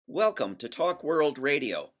Welcome to Talk World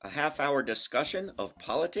Radio, a half-hour discussion of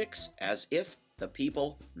politics as if the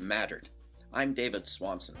people mattered. I'm David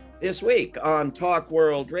Swanson. This week on Talk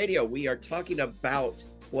World Radio, we are talking about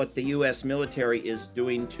what the U.S. military is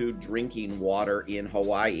doing to drinking water in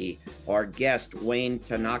Hawaii. Our guest, Wayne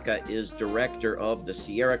Tanaka, is director of the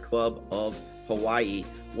Sierra Club of Hawaii.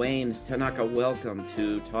 Wayne Tanaka, welcome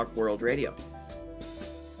to Talk World Radio.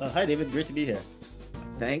 Hi, David. Great to be here.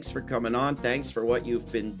 Thanks for coming on. Thanks for what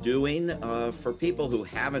you've been doing. For people who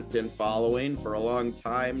haven't been following for a long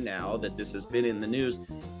time now that this has been in the news,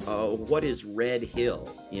 what is Red Hill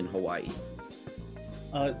in Hawaii?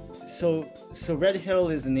 So Red Hill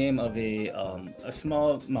is the name of a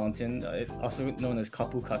small mountain, also known as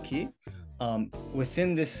Kapukaki.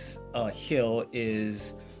 Within this hill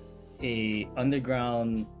is a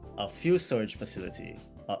underground fuel storage facility.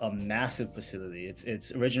 A massive facility.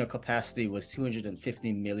 Its original capacity was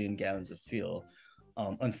 250 million gallons of fuel.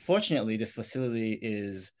 Unfortunately, this facility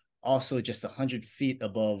is also just 100 feet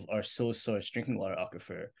above our sole source drinking water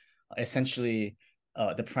aquifer, essentially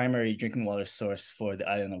the primary drinking water source for the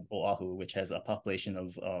island of Oahu, which has a population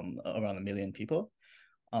of around 1 million people.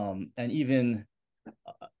 And even,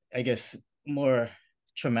 I guess, more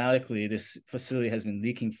traumatically, this facility has been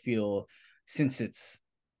leaking fuel since its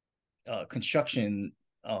construction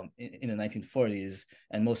in the 1940s,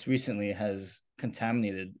 and most recently has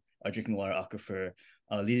contaminated our drinking water aquifer,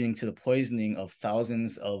 leading to the poisoning of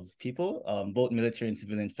thousands of people, both military and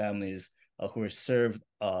civilian families who were served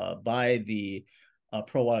by the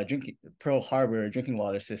Pearl Harbor drinking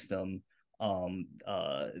water system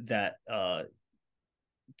that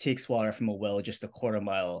takes water from a well just a quarter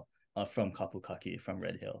mile from Kapukaki, from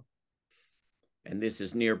Red Hill. And this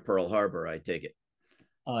is near Pearl Harbor, I take it.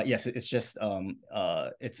 Yes, it's just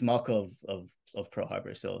it's Malka of Pearl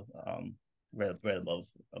Harbor, so right above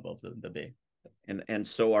the bay. And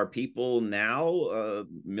so are people now,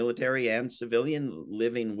 military and civilian,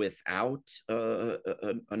 living without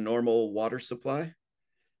a normal water supply?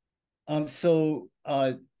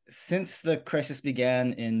 Since the crisis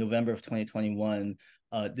began in November of 2021,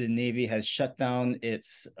 the Navy has shut down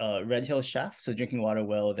its Red Hill shaft, so drinking water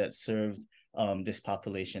well that served this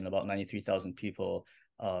population, about 93,000 people.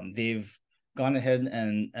 They've gone ahead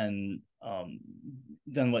and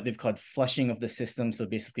done what they've called flushing of the system. So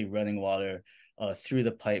basically running water through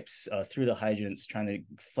the pipes, through the hydrants, trying to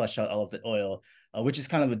flush out all of the oil, which is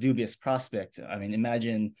kind of a dubious prospect. I mean,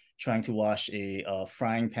 imagine trying to wash a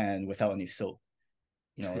frying pan without any soap.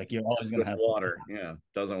 You know, like you're always going to have water. Yeah,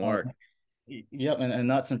 doesn't work. Yep, and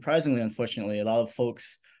not surprisingly, unfortunately, a lot of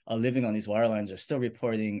folks living on these water lines are still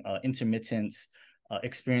reporting intermittent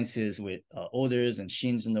experiences with odors and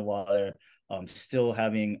sheens in the water, still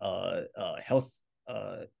having health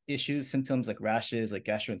issues, symptoms like rashes, like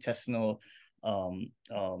gastrointestinal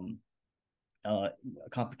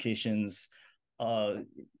complications,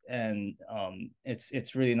 and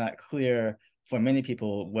it's really not clear for many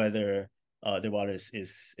people whether their water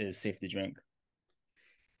is safe to drink.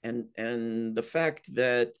 And the fact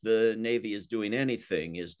that the Navy is doing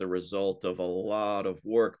anything is the result of a lot of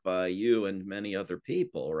work by you and many other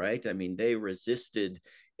people, right? I mean, they resisted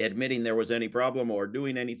admitting there was any problem or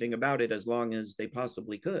doing anything about it as long as they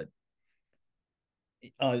possibly could.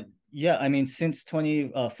 Yeah, I mean, since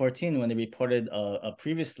 2014, when they reported a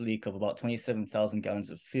previous leak of about 27,000 gallons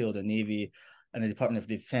of fuel, the Navy and the Department of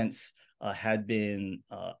Defense had been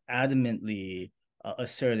adamantly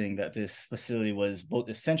asserting that this facility was both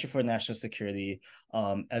essential for national security,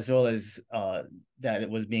 as well as that it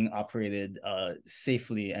was being operated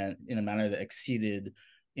safely and in a manner that exceeded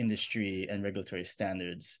industry and regulatory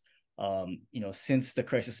standards. Since the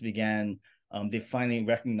crisis began, they finally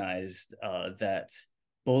recognized that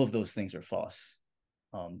both of those things were false.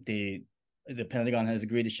 The Pentagon has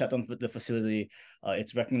agreed to shut down the facility.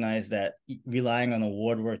 It's recognized that relying on a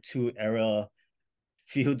World War II era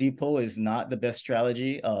fuel depot is not the best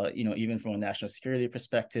strategy, even from a national security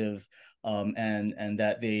perspective, and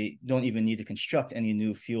that they don't even need to construct any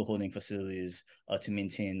new fuel holding facilities to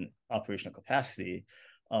maintain operational capacity,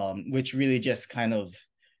 which really just kind of,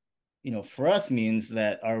 for us means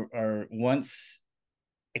that our once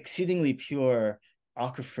exceedingly pure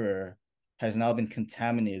aquifer has now been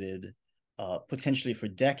contaminated, potentially for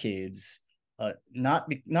decades.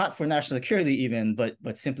 Not for national security even, but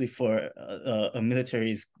simply for the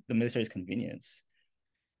military's convenience.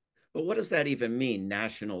 But what does that even mean,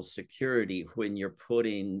 national security, when you're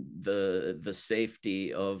putting the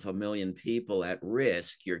safety of 1 million people at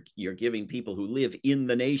risk? You're giving people who live in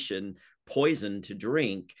the nation poison to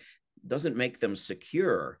drink. Doesn't make them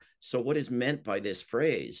secure. So what is meant by this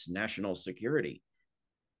phrase, national security?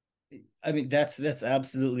 I mean, that's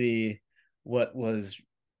absolutely what was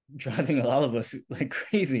driving a lot of us like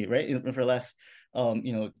crazy, right? For the last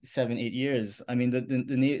 7-8 years. I mean,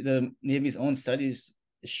 the Navy's own studies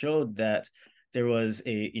showed that there was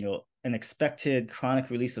an expected chronic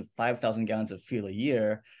release of 5,000 gallons of fuel a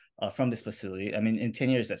year from this facility. I mean, in 10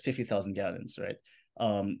 years, that's 50,000 gallons, right?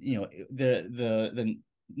 The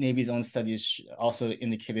Navy's own studies also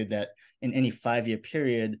indicated that in any 5-year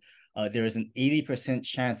period, there is an 80%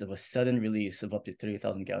 chance of a sudden release of up to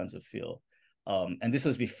 30,000 gallons of fuel. And this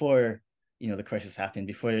was before the crisis happened,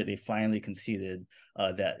 before they finally conceded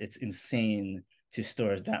that it's insane to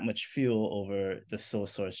store that much fuel over the sole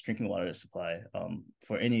source drinking water supply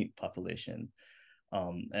for any population.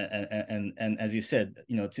 And as you said,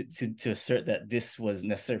 to assert that this was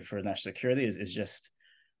necessary for national security is just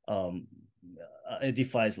it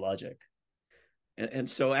defies logic. And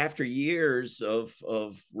so after years of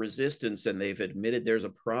resistance, and they've admitted there's a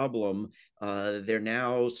problem, they're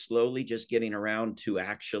now slowly just getting around to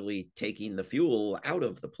actually taking the fuel out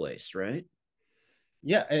of the place, right?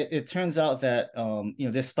 Yeah, it turns out that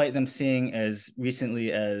despite them saying as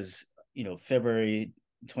recently as February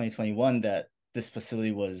 2021 that this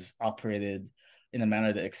facility was operated in a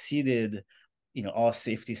manner that exceeded all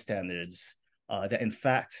safety standards, that in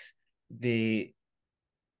fact they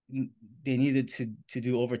they needed to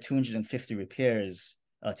do over 250 repairs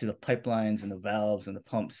to the pipelines and the valves and the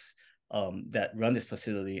pumps that run this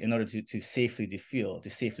facility in order to safely defuel, to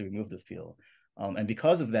safely remove the fuel. And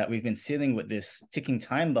because of that, we've been sailing with this ticking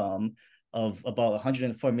time bomb of about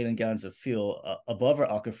 104 million gallons of fuel above our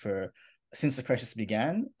aquifer since the crisis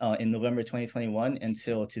began in November 2021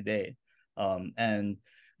 until today. And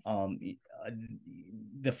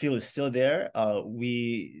the fuel is still there.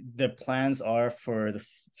 The plans are for the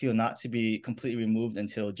fuel not to be completely removed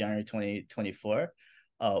until January 2024,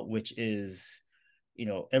 which is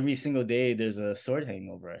every single day there's a sword hanging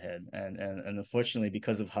over our head, and unfortunately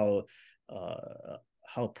because of how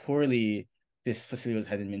poorly this facility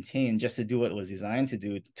had been maintained, just to do what it was designed to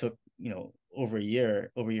do, it took over a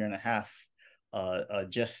year and a half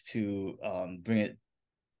just to bring it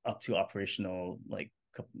up to operational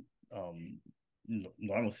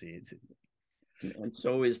normalcy. And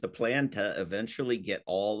so is the plan to eventually get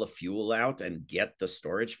all the fuel out and get the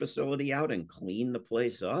storage facility out and clean the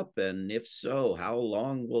place up? And if so, how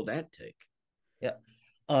long will that take? Yeah.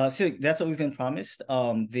 So that's what we've been promised.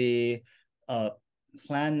 The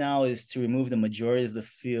plan now is to remove the majority of the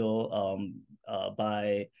fuel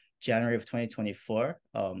by January of 2024.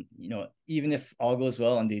 Even if all goes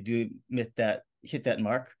well and they do hit that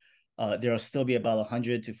mark, there will still be about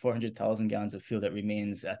 100 to 400,000 gallons of fuel that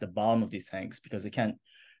remains at the bottom of these tanks because they can't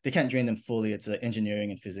drain them fully. It's an engineering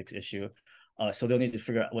and physics issue. So they'll need to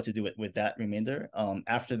figure out what to do with that remainder.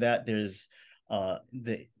 After that, there's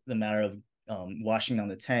the matter of washing down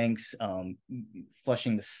the tanks,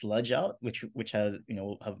 flushing the sludge out, which has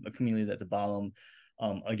have accumulated at the bottom.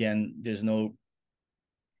 Again, there's no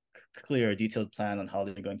clear, detailed plan on how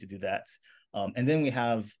they're going to do that. And then we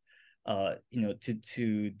have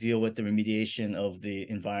to deal with the remediation of the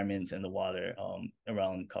environment and the water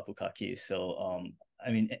around Kapukaki. So,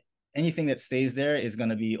 I mean, anything that stays there is going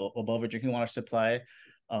to be above our drinking water supply.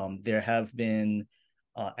 There have been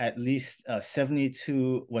at least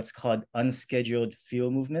 72 what's called unscheduled fuel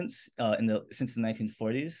movements since the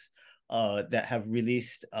 1940s that have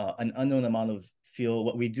released an unknown amount of fuel.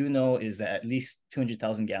 What we do know is that at least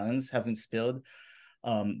 200,000 gallons have been spilled,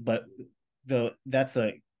 but that's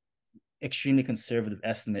a extremely conservative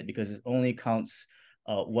estimate because it only counts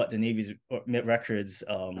what the Navy's records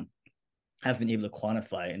have been able to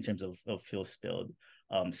quantify in terms of fuel spilled.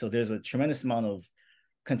 So there's a tremendous amount of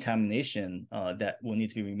contamination that will need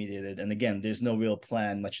to be remediated. And again, there's no real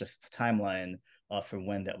plan, much less timeline for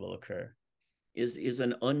when that will occur. Is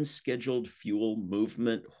an unscheduled fuel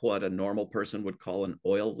movement what a normal person would call an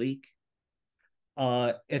oil leak?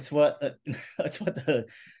 It's what the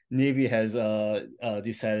Navy has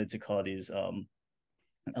decided to call these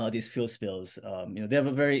fuel spills. They have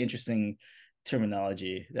a very interesting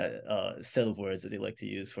terminology, that set of words that they like to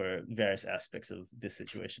use for various aspects of this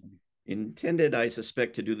situation. Intended, I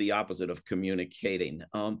suspect, to do the opposite of communicating.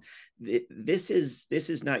 This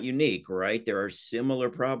is not unique, right? There are similar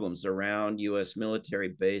problems around U.S. military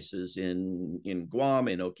bases in Guam,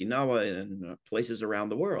 in Okinawa, and places around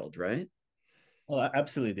the world, right? Well,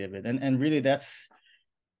 absolutely, David, and really, that's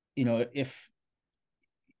if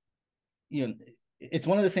it's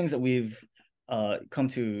one of the things that we've come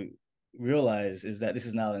to realize is that this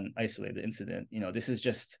is not an isolated incident. This is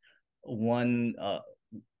just one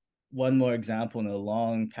more example in a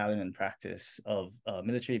long pattern and practice of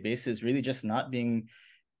military bases really just not being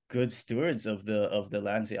good stewards of the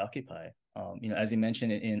lands they occupy. As you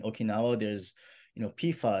mentioned in Okinawa, there's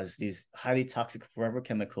PFAS, these highly toxic forever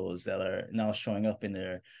chemicals that are now showing up in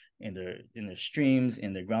their streams,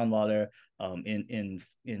 in their groundwater, in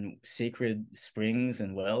sacred springs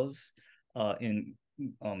and wells. In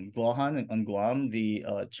Guahan on Guam, the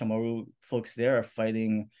Chamorro folks there are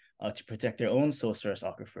fighting to protect their own sole source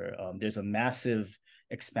aquifer. There's a massive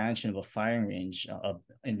expansion of a firing range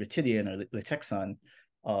in Ritidian or Litexan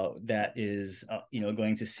that is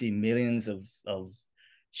going to see millions of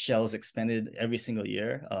shells expended every single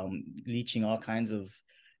year, leaching all kinds of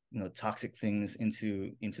toxic things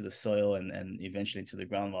into the soil and eventually into the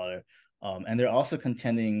groundwater. And they're also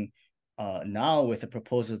contending now with a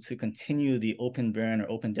proposal to continue the open burn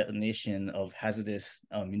or open detonation of hazardous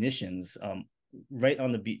munitions right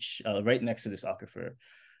on the beach, right next to this aquifer.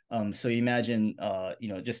 So imagine,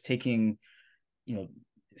 just taking,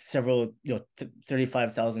 several,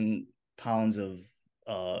 35,000 pounds of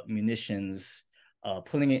munitions,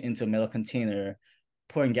 putting it into a metal container,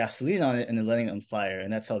 pouring gasoline on it, and then letting it on fire.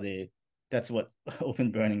 And that's what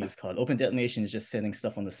open burning is called. Open detonation is just setting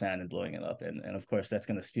stuff on the sand and blowing it up. And of course, that's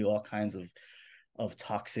going to spew all kinds of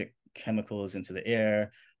toxic chemicals into the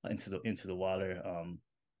air, into the water,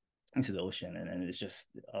 into the ocean. And it's just,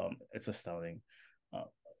 it's astounding.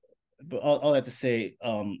 But all that to say,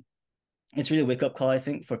 it's really a wake-up call, I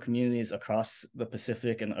think, for communities across the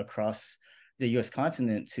Pacific and across the U.S.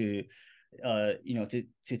 continent to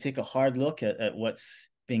take a hard look at what's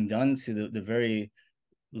being done to the very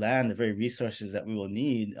land, the very resources that we will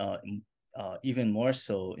need, even more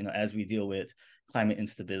so, as we deal with climate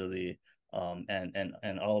instability,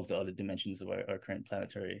 and all of the other dimensions of our current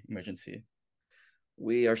planetary emergency.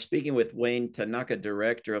 We are speaking with Wayne Tanaka,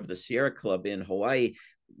 director of the Sierra Club in Hawaii.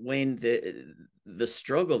 Wayne, the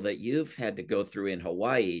struggle that you've had to go through in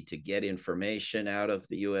Hawaii to get information out of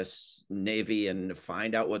the U.S. Navy and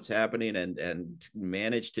find out what's happening and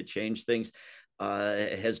manage to change things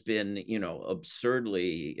has been,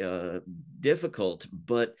 absurdly difficult.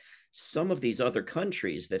 But some of these other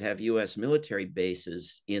countries that have U.S. military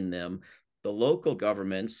bases in them, the local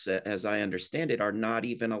governments, as I understand it, are not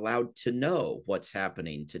even allowed to know what's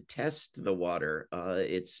happening, to test the water.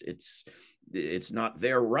 It's not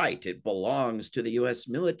their right. It belongs to the U.S.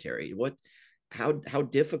 military. How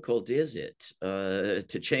difficult is it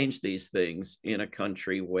to change these things in a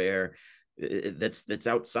country where that's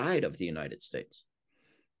outside of the United States?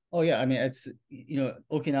 Oh yeah, I mean it's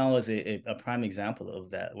Okinawa is a prime example of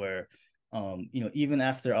that, where even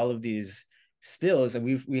after all of these spills, and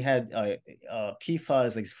we had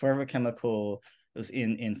PFAS, like forever chemical, was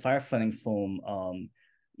in firefighting foam,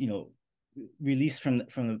 released from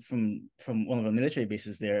one of the military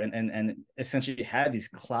bases there, and essentially had these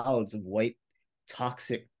clouds of white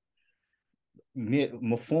toxic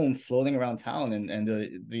foam floating around town, and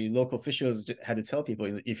the local officials had to tell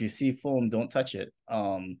people, if you see foam, don't touch it.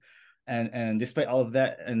 And despite all of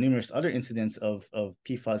that and numerous other incidents of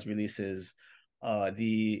PFAS releases,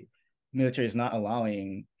 the military is not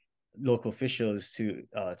allowing local officials to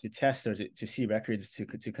test or to see records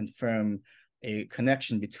to confirm a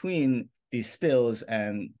connection between these spills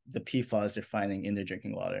and the PFAS they're finding in their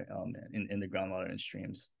drinking water, in the groundwater and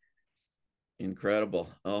streams. Incredible.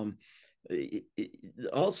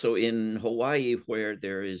 Also in Hawaii, where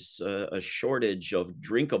there is a shortage of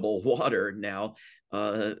drinkable water now,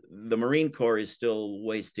 the Marine Corps is still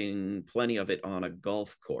wasting plenty of it on a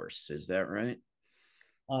golf course. Is that right?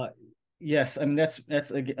 Yes, I mean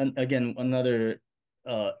that's again another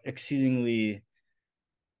exceedingly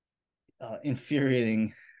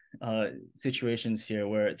infuriating situations here,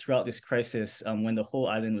 where throughout this crisis, when the whole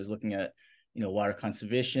island was looking at water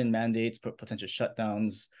conservation mandates, potential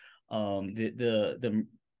shutdowns, the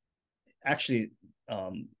actually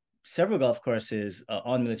several golf courses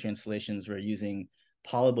on military installations were using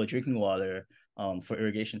potable drinking water for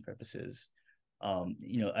irrigation purposes.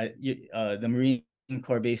 The Marine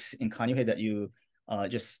Corps base in Kaneohe that you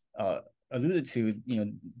just alluded to,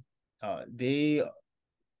 they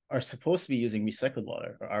are supposed to be using recycled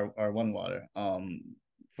water, or R1 water.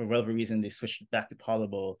 For whatever reason, they switched back to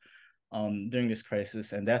potable during this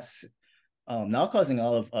crisis, and that's now causing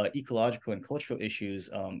all of ecological and cultural issues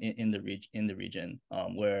in the region,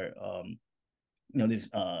 where these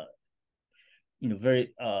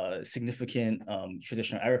very significant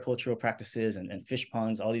traditional agricultural practices and fish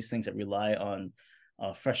ponds, all these things that rely on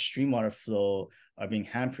fresh stream water flow, are being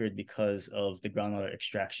hampered because of the groundwater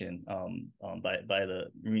extraction by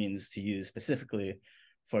the Marines to use specifically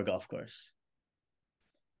for a golf course.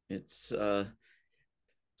 It's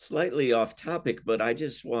Slightly off topic, but I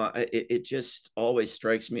just want it just always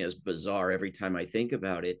strikes me as bizarre every time I think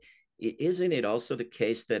about it. Isn't it also the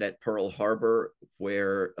case that at Pearl Harbor,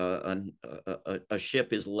 where a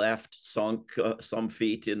ship is left sunk some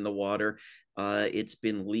feet in the water, it's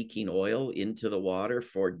been leaking oil into the water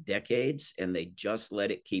for decades, and they just let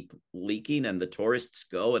it keep leaking, and the tourists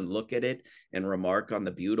go and look at it and remark on the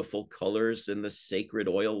beautiful colors and the sacred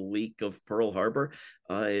oil leak of Pearl Harbor?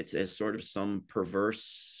 It's as sort of some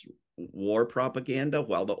perverse war propaganda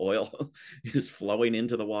while the oil is flowing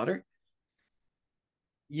into the water.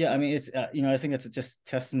 Yeah, I mean, it's I think it's just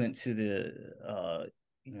testament to the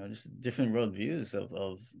just different worldviews of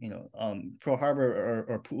Pearl Harbor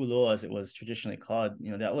or Pu'uloa as it was traditionally called.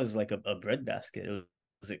 That was like a breadbasket. It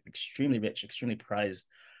was an extremely rich, extremely prized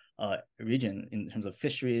region in terms of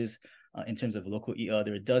fisheries, in terms of local i'a.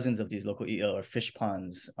 There were dozens of these local i'a or fish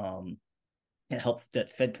ponds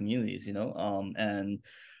that fed communities. And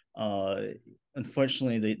uh,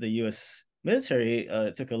 unfortunately, the U.S. military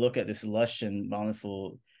took a look at this lush and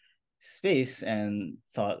bountiful space and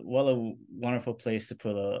thought, well, a wonderful place to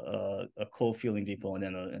put a coal fueling depot and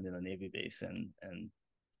then a Navy base. And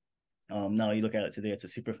now you look at it today, it's a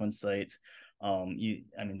Superfund site.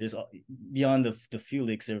 There's beyond the fuel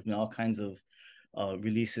leaks, there have been all kinds of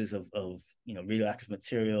releases of radioactive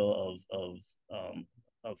material of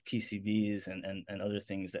PCBs and other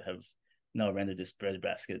things that have now rendered this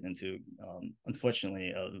breadbasket into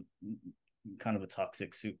unfortunately kind of a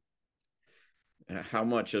toxic soup. How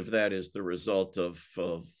much of that is the result of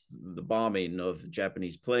the bombing of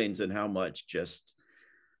Japanese planes, and how much just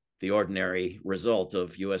the ordinary result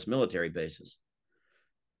of U.S. military bases?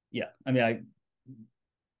 Yeah, I mean,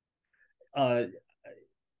 uh,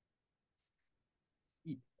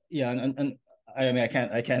 yeah, and I mean,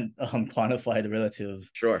 I can't quantify the relative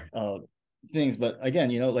Sure. uh things, but again,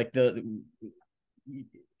 like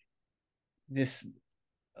this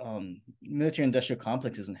military industrial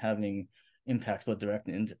complex has been having impacts both direct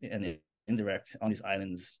and indirect on these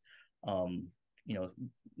islands, um, you know,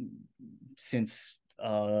 since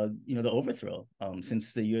the overthrow,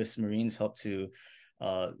 since the U.S. Marines helped to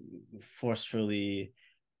forcefully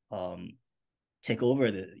um, take over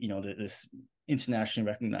this internationally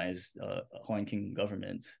recognized Hawaiian Kingdom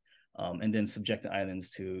government, and then subject the islands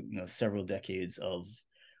to several decades of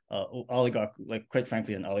like quite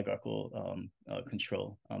frankly, an oligarchical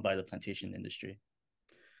control by the plantation industry.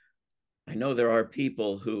 I know there are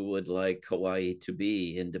people who would like Hawaii to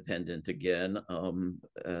be independent again,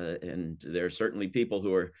 and there are certainly people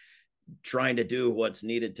who are trying to do what's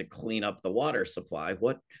needed to clean up the water supply.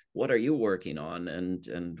 What are you working on,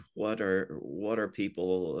 and what are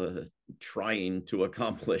people trying to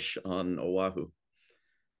accomplish on Oahu?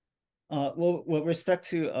 Well, with respect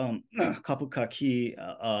to Kapukaki,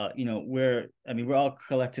 we're all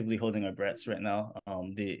collectively holding our breaths right now.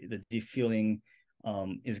 The defueling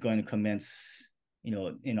is going to commence,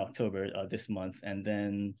 in October this month, and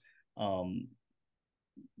then um,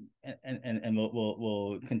 and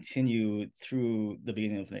we'll continue through the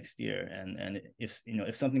beginning of next year. And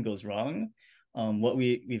if something goes wrong, what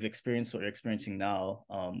we've experienced, what we're experiencing now,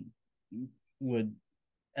 would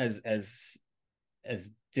as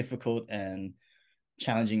difficult and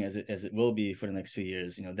challenging as it will be for the next few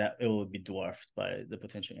years, that it will be dwarfed by the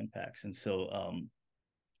potential impacts. And so,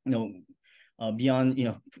 you know, beyond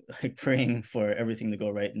like praying for everything to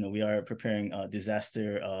go right, we are preparing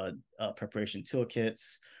disaster preparation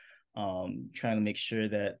toolkits, trying to make sure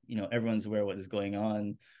that everyone's aware of what is going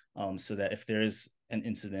on, so that if there is an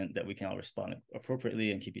incident, that we can all respond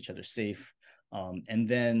appropriately and keep each other safe. And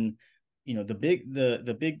then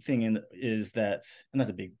the big thing is that not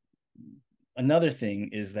the big another thing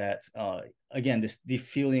is that again, this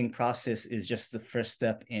defueling process is just the first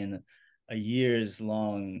step in a years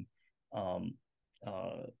long um,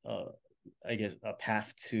 uh, uh, I guess a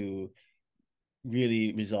path to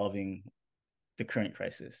really resolving the current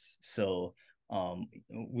crisis. So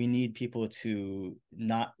we need people to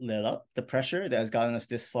not let up the pressure that has gotten us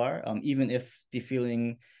this far, even if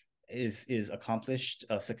defueling is accomplished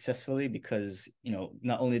successfully, because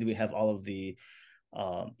not only do we have all of the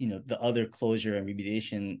the other closure and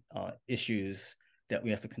remediation issues that we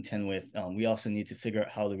have to contend with, we also need to figure out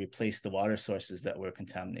how to replace the water sources that were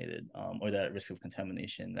contaminated, or that are at risk of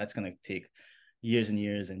contamination. That's going to take years and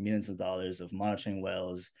years and millions of dollars of monitoring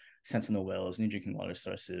wells, sentinel wells, new drinking water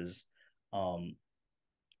sources. There's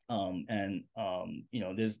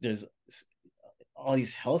all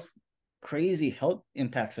these crazy health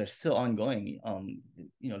impacts are still ongoing.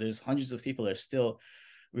 There's hundreds of people that are still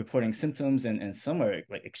reporting symptoms, and some are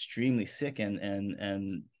like extremely sick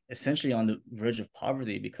and essentially on the verge of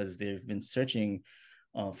poverty because they've been searching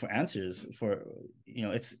for answers. For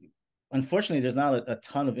it's unfortunately there's not a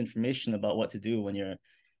ton of information about what to do when you're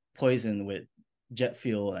poisoned with jet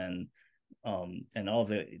fuel and all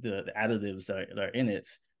the additives that are in it.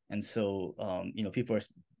 And so people are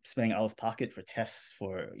spending out of pocket for tests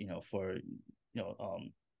for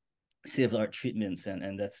state of the art treatments,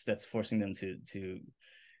 and that's forcing them to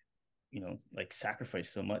like sacrifice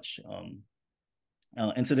so much.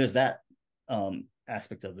 And so there's that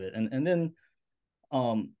aspect of it, and then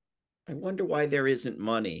I wonder why there isn't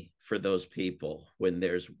money for those people when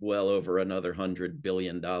there's well over another $100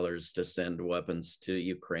 billion to send weapons to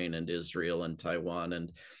Ukraine and Israel and Taiwan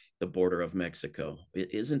and the border of Mexico.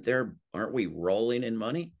 Isn't there? Aren't we rolling in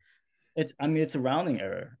money? It's a rounding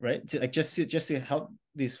error, right? Just to help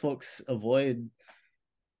these folks avoid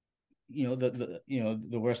the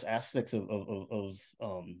worst aspects of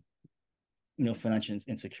financial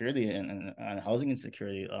insecurity and housing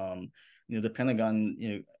insecurity. The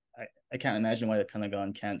Pentagon, I can't imagine why the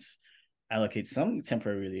Pentagon can't allocate some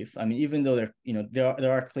temporary relief. I mean, even though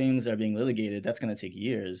there are claims that are being litigated, that's going to take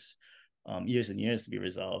years and years to be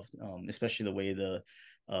resolved, especially the way the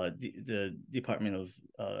Department of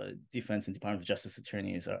Defense and Department of Justice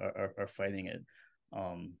attorneys are fighting it.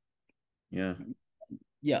 Yeah.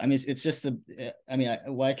 Yeah, I mean, it's just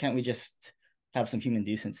why can't we just have some human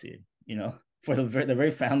decency, for the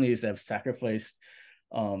very families that have sacrificed,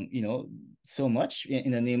 so much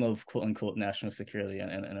in the name of quote unquote national security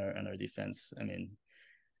and our defense. I mean,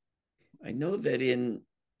 I know that in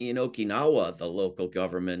Okinawa, the local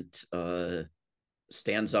government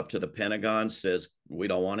stands up to the Pentagon, says we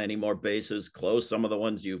don't want any more bases, close some of the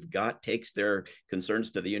ones you've got, takes their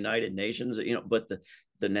concerns to the United Nations, but the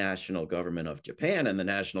national government of Japan and the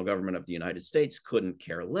national government of the United States couldn't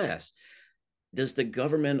care less. Does the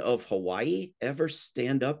government of Hawaii ever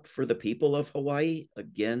stand up for the people of Hawaii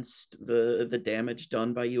against the damage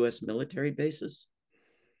done by U.S. military bases?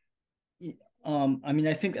 I mean,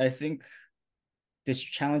 I think the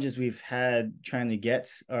challenges we've had trying to get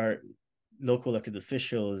our local elected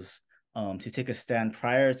officials to take a stand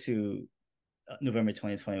prior to November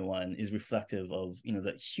 2021 is reflective of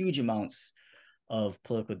the huge amounts of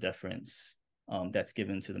political deference that's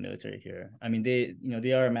given to the military here. I mean, they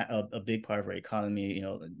are a big part of our economy.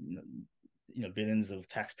 Billions of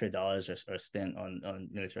taxpayer dollars are spent on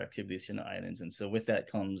military activities here in the islands, and so with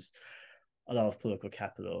that comes a lot of political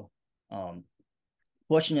capital.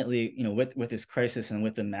 Fortunately, with this crisis and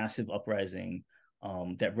with the massive uprising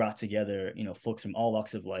that brought together folks from all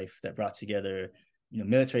walks of life, that brought together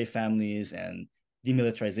military families and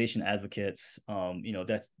demilitarization advocates,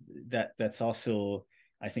 that's also,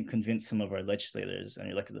 I think, convinced some of our legislators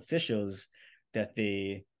and elected officials that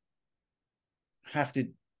they have to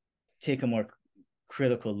take a more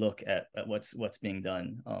critical look at what's being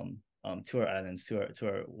done to our islands, to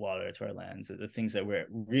our water, to our lands, the things that we're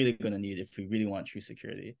really going to need if we really want true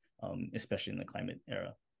security, especially in the climate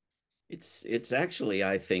era. It's actually,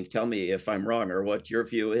 I think, tell me if I'm wrong or what your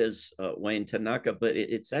view is, Wayne Tanaka, but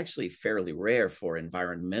it's actually fairly rare for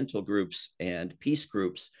environmental groups and peace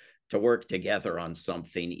groups to work together on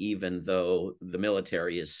something, even though the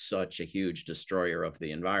military is such a huge destroyer of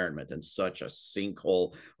the environment and such a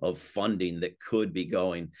sinkhole of funding that could be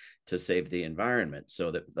going to save the environment.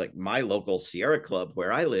 So that, like, my local Sierra Club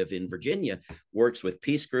where I live in Virginia works with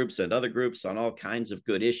peace groups and other groups on all kinds of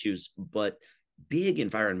good issues, but big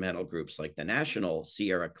environmental groups like the National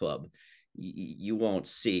Sierra Club, you won't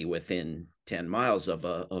see within 10 miles of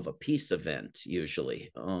a peace event usually.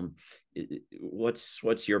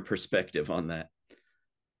 What's your perspective on that?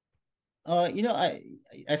 I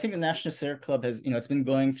think the National Sierra Club has, it's been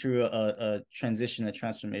going through a transition, a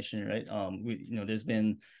transformation, right? There's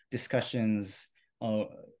been discussions,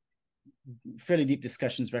 fairly deep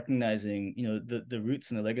discussions, recognizing the roots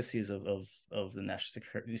and the legacies of the National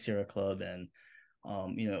Sierra Club, and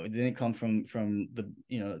it didn't come from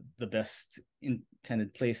the best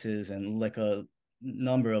intended places, and like a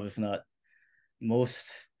number of, if not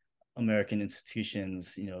most, American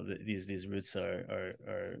institutions, these roots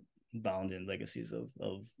are bound in legacies of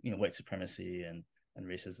white supremacy and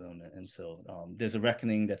racism, and so there's a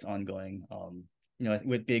reckoning that's ongoing.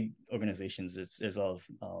 With big organizations, there's all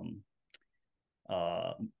of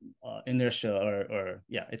inertia, or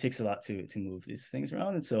yeah, it takes a lot to move these things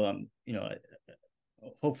around, and so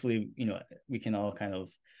hopefully we can all kind of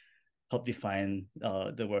help define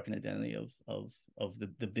the work and identity of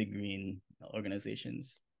the big green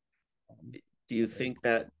organizations. Do you think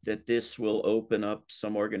that this will open up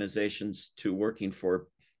some organizations to working for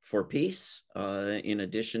peace, in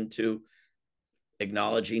addition to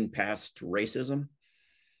acknowledging past racism?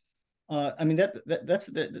 I mean,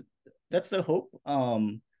 that's that's the hope.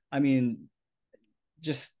 I mean,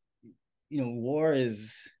 just war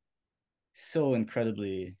is so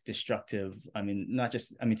incredibly destructive. I mean, not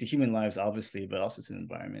just to human lives, obviously, but also to the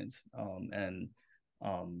environment. Um,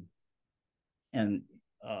 and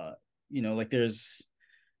like there's,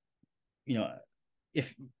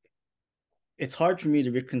 if it's hard for me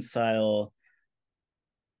to reconcile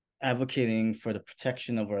advocating for the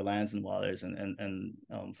protection of our lands and waters and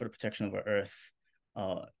for the protection of our earth,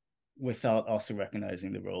 uh, without also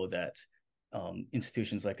recognizing the role that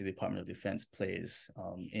institutions like the Department of Defense plays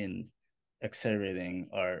in accelerating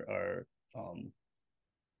the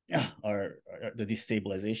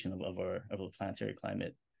destabilization of our planetary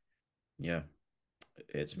climate. Yeah,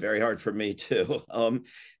 it's very hard for me too.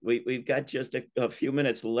 We've got just a few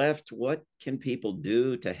minutes left. What can people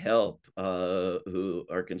do to help who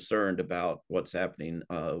are concerned about what's happening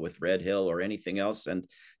with Red Hill or anything else, and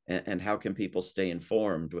how can people stay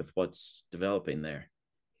informed with what's developing there?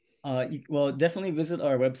 Well, definitely visit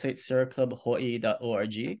our website,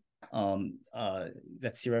 sierraclubhawaii.org.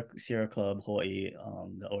 That's Sierra Club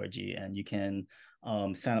Hawaii.org, and you can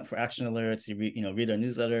sign up for action alerts. You read our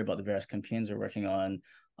newsletter about the various campaigns we're working on.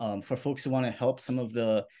 For folks who want to help some of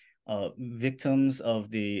the victims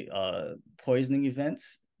of the poisoning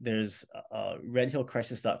events, there's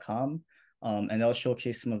redhillcrisis.com, and that'll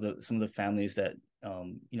showcase some of the families that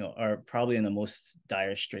are probably in the most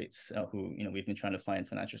dire straits, who we've been trying to find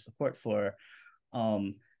financial support for.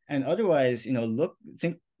 And otherwise,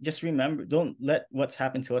 just remember, don't let what's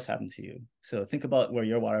happened to us happen to you. So think about where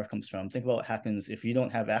your water comes from. Think about what happens if you don't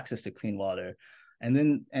have access to clean water, and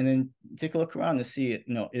then take a look around to see,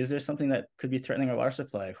 is there something that could be threatening our water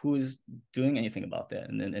supply? Who is doing anything about that?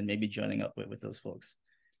 And maybe joining up with those folks.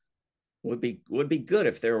 Would be good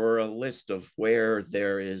if there were a list of where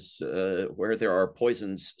there are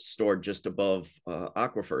poisons stored just above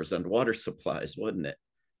aquifers and water supplies, wouldn't it?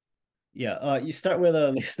 Yeah, you start with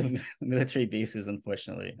a list of military bases.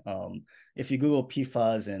 Unfortunately, if you Google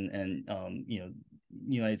PFAS and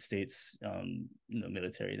United States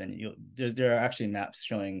military, then there are actually maps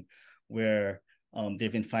showing where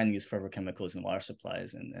they've been finding these forever chemicals in water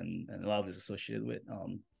supplies, and a lot of it is associated with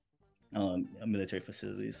military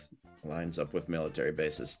facilities. Lines up with military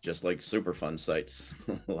bases, just like Superfund sites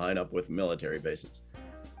line up with military bases.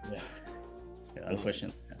 Yeah,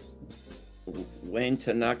 unfortunately, yes. Wayne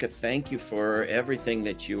Tanaka, thank you for everything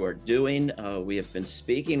that you are doing. We have been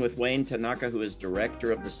speaking with Wayne Tanaka, who is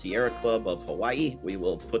director of the Sierra Club of Hawaii. We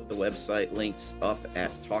will put the website links up at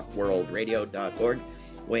talkworldradio.org.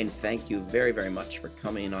 Wayne, thank you very, very much for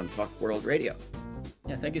coming on Talk World Radio.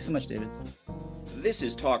 Yeah, thank you so much, David. This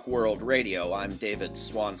is Talk World Radio. I'm David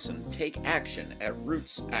Swanson. Take action at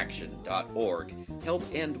rootsaction.org. Help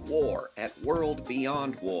end war at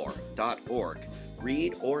worldbeyondwar.org.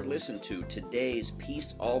 Read or listen to today's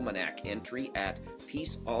Peace Almanac entry at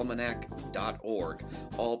peacealmanac.org.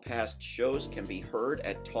 All past shows can be heard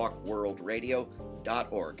at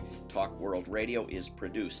talkworldradio.org. Talk World Radio is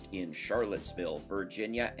produced in Charlottesville,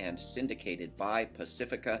 Virginia, and syndicated by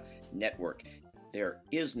Pacifica Network. There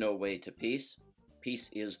is no way to peace.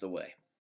 Peace is the way.